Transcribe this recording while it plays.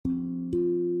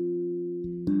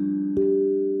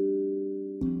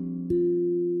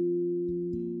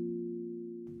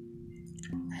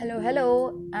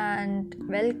Hello, and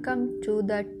welcome to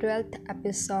the 12th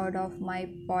episode of my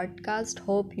podcast.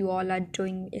 Hope you all are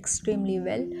doing extremely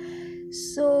well.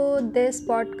 So, this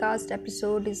podcast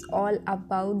episode is all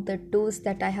about the tools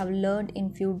that I have learned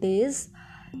in few days.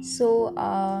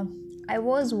 I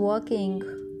was working.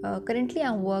 Currently,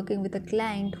 I'm working with a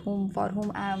client for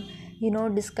whom I'm,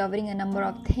 discovering a number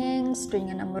of things,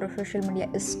 doing a number of social media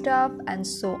stuff, and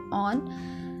so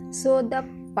on. So the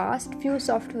past few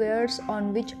softwares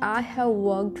on which I have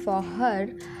worked for her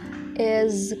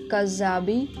is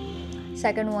Kajabi.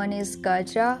 Second one is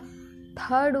Kartra.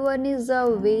 Third one is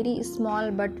a very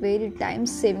small but very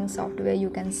time-saving software, you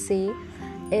can say,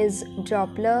 is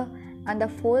Droplr. And the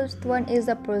fourth one is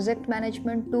a project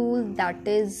management tool, that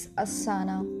is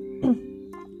Asana.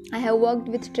 I have worked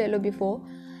with Trello before.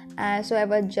 So I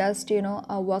was just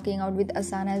working out with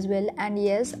Asana as well, and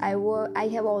yes, I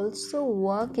have also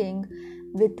working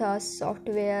with a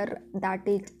software that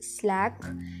is Slack.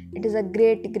 It is a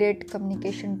great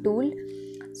communication tool.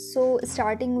 So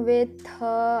starting with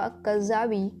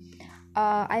Kajabi,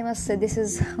 I must say this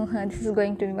is this is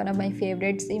going to be one of my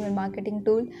favorites email marketing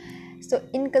tool. So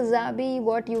in Kajabi,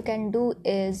 what you can do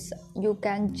is you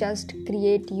can just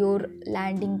create your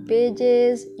landing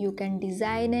pages, you can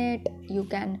design it, you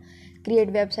can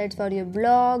create websites for your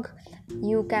blog,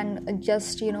 you can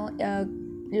just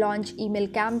launch email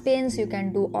campaigns, you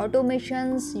can do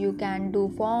automations, you can do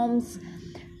forms,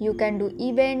 you can do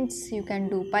events, you can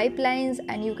do pipelines,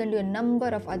 and you can do a number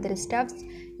of other stuffs.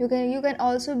 You can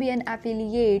also be an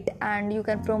affiliate, and you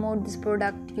can promote this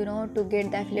product to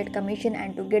get the affiliate commission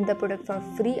and to get the product for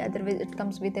free. Otherwise it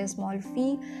comes with a small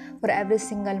fee for every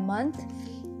single month.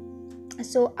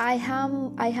 So I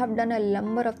have done a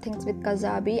number of things with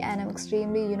Kajabi, and I'm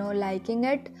extremely liking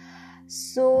it.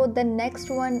 So the next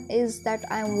one is that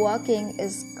I'm working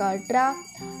is Kartra.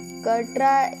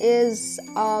 Kartra is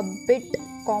a bit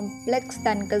complex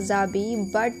than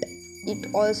Kajabi, but it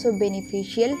also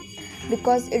beneficial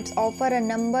because it's offer a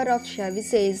number of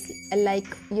services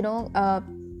like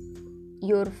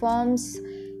your forms,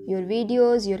 your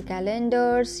videos, your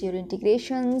calendars, your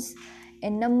integrations, a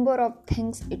number of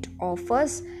things it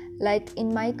offers. Like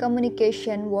in my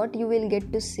communication, what you will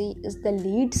get to see is the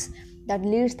leads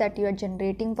that you are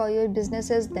generating for your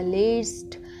businesses, the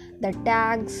list, the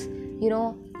tags,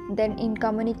 then in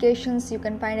communications you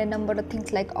can find a number of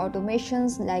things like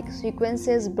automations, like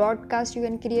sequences, broadcasts you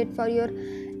can create for your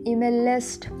email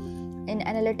list. In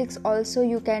analytics also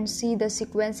you can see the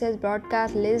sequences,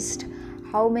 broadcast list,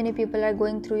 how many people are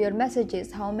going through your messages,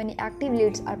 how many active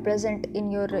leads are present in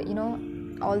your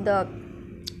all the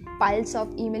piles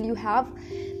of email you have,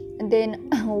 and then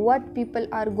what people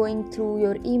are going through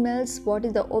your emails, what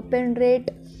is the open rate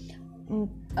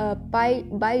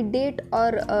by date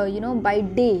or by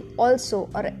day also,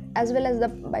 or as well as the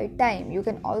by time. You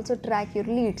can also track your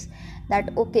leads,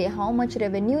 that okay, how much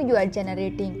revenue you are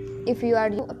generating if you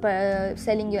are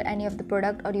selling your any of the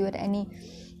product, or you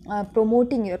are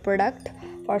promoting your product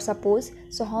for suppose.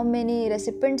 So how many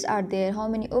recipients are there, how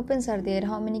many opens are there,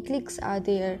 how many clicks are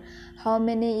there, how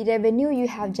many revenue you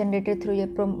have generated through your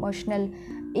promotional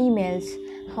emails,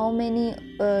 how many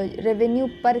revenue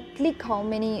per click, how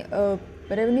many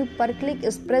revenue per click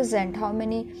is present, how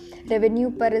many revenue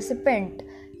per recipient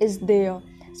is there.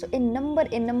 So a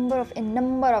number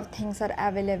of things are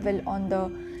available on the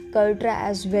Kartra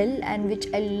as well, and which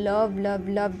I love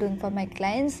doing for my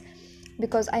clients,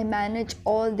 because I manage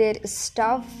all their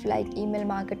stuff like email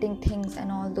marketing things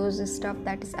and all those stuff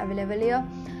that is available here.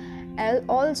 And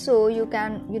also you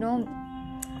can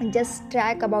just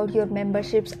track about your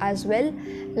memberships as well.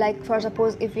 Like for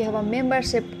suppose if you have a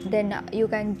membership, then you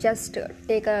can just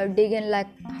take a dig in, like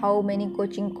how many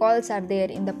coaching calls are there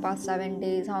in the past 7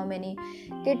 days, how many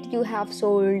kit you have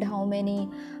sold, how many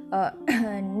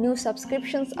new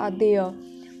subscriptions are there,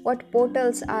 what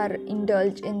portals are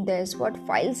indulged in this, what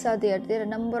files are there are a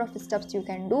number of steps you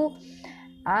can do.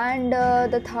 And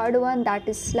the third one, that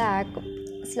is Slack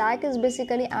is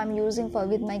basically I'm using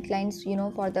with my clients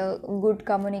for the good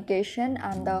communication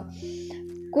and the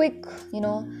quick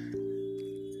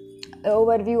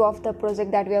overview of the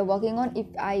project that we are working on, if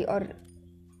I or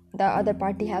the other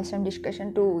party have some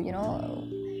discussion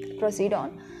to proceed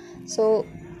on. So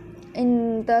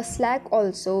in the Slack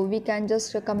also we can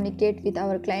just communicate with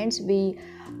our clients. We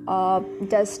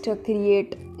just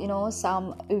create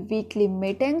some weekly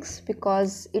meetings,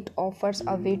 because it offers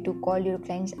a way to call your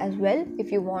clients as well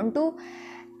if you want to.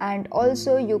 And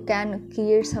also you can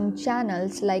create some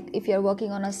channels, like if you're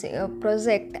working on a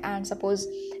project, and suppose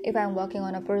if I'm working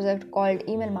on a project called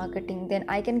email marketing, then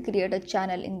I can create a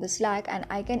channel in the Slack and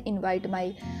I can invite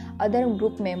my other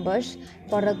group members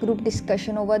for a group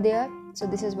discussion over there. So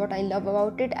this is what I love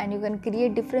about it. And you can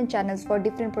create different channels for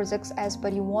different projects as per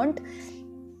you want.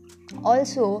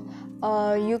 Also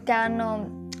you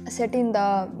can set in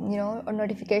the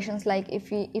notifications, like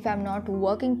if I'm not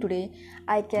working today,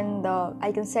 I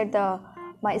can set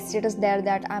my status there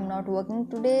that I'm not working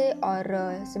today, or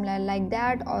similar like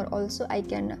that. Or also I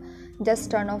can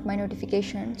just turn off my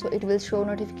notification, so it will show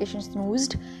notifications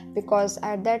snoozed, because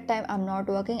at that time I'm not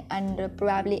working, and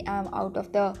probably I'm out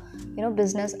of the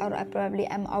business, or I probably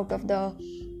am out of the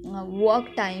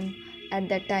work time at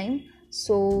that time.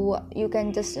 So you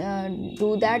can just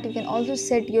do that. You can also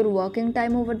set your working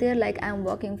time over there, like I'm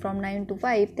working from 9 to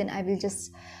 5, then I will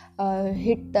just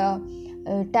hit the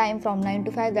time from 9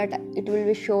 to 5, that it will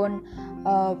be shown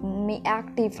me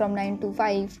active from 9 to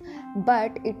 5,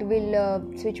 but it will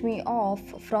switch me off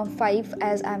from 5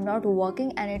 as I'm not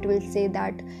working, and it will say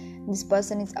that this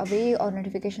person is away, or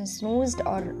notification snoozed,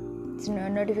 or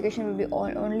notification will be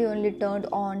only turned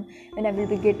on when I will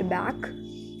be get back.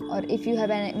 Or if you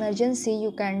have an emergency,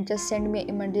 you can just send me an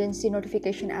emergency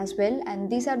notification as well. And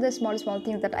these are the small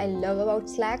things that I love about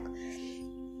Slack.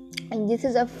 And this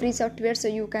is a free software, so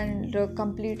you can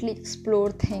completely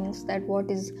explore things that what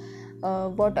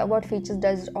features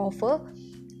does it offer.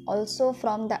 Also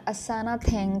from the Asana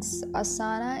things,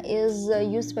 Asana is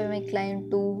used by my client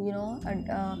to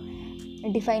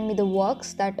define me the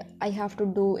works that I have to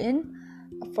do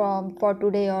for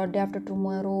today, or day after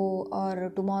tomorrow, or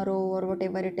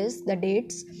whatever it is, the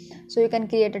dates. So you can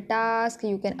create a task,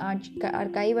 you can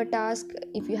archive a task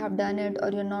if you have done it,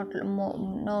 or you're no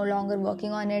longer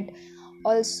working on it.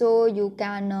 Also you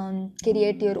can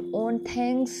create your own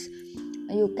things.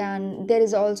 There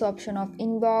is also option of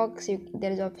inbox,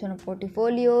 there is option of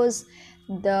portfolios.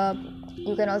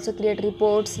 You can also create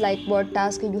reports, like what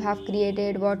task you have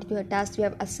created, what tasks you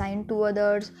have assigned to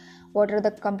others, what are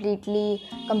the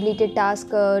completed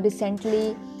tasks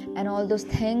recently, and all those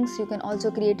things. You can also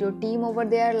create your team over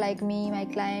there, like me, my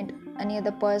client, any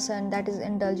other person that is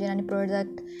indulged in any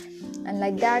project, and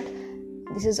like that.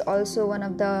 This is also one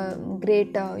of the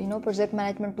great project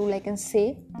management tool, I can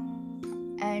say.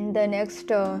 And the next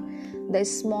the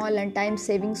small and time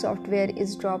saving software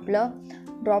is Droplr.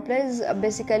 Droplr is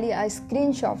basically a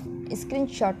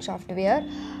screenshot software,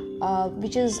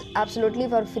 which is absolutely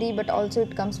for free, but also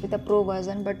it comes with a pro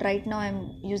version. But right now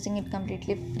I'm using it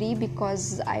completely free,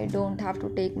 because I don't have to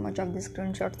take much of the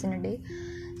screenshots in a day.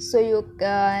 So you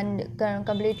can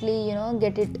completely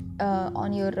get it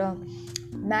on your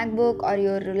MacBook or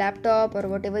your laptop, or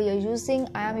whatever you're using.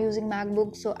 I am using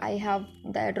MacBook, so I have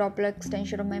the Droplr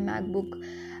extension of my MacBook.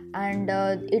 And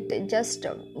it just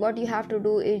what you have to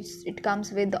do is, it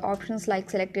comes with the options like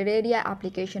selected area,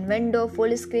 application window,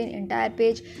 full screen, entire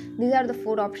page. These are the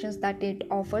 4 options that it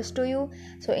offers to you.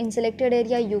 So in selected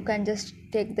area, you can just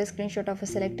take the screenshot of a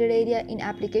selected area. In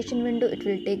application window, it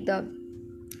will take the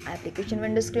application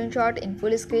window screenshot. In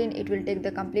full screen, it will take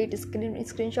the complete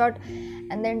screenshot.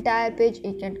 And the entire page,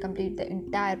 it can complete the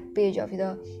entire page of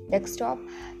the desktop.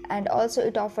 And also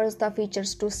it offers the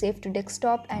features to save to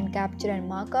desktop and capture and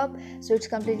markup. So it's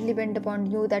completely dependent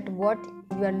upon you that what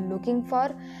you are looking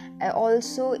for.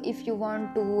 Also if you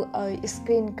want to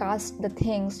screencast the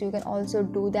things, you can also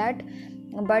do that.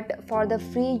 But for the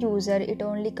free user, it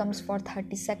only comes for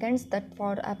 30 seconds. That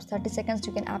for 30 seconds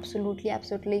you can absolutely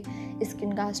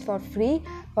screencast for free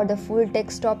for the full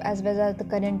desktop as well as the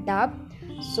current tab.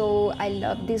 So I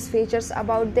love these features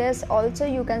about this. Also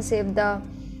you can save the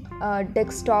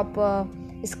desktop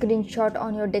screenshot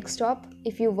on your desktop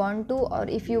if you want to, or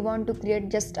if you want to create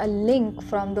just a link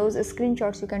from those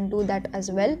screenshots, you can do that as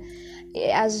well.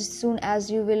 As soon as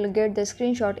you will get the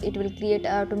screenshot, it will create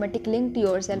an automatic link to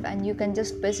yourself, and you can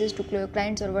just paste it to your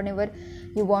clients or whatever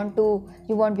you want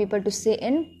people to say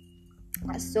in.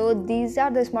 So these are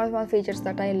the small features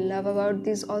that I love about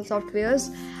these all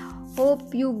softwares.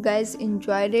 Hope you guys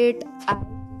enjoyed it.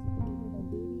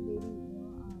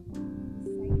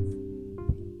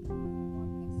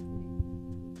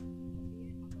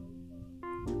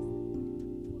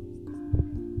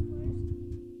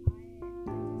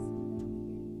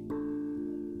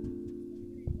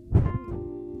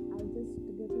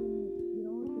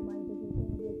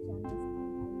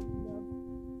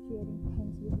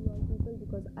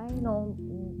 I know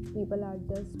people are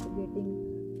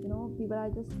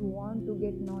just want to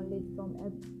get knowledge from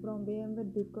wherever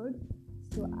they could.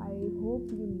 So I hope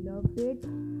you loved it,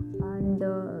 and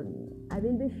I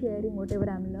will be sharing whatever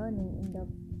I'm learning in the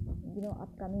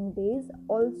upcoming days.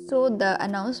 Also, the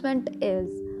announcement is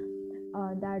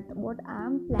that what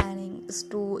I'm planning is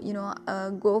to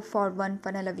go for one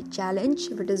Funnel challenge,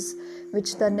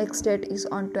 which the next date is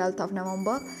on 12th of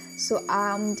November. So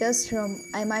I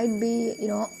might be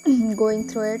going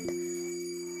through it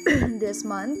this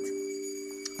month.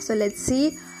 So let's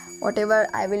see, whatever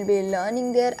I will be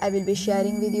learning there, I will be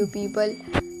sharing with you people.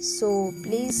 So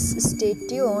please stay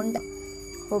tuned.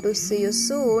 Hope to see you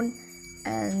soon,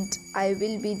 and I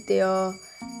will be there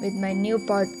with my new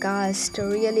podcast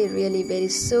really, really very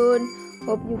soon.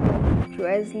 Hope you guys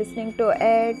enjoy listening to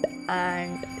it,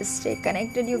 and stay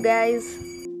connected, you guys.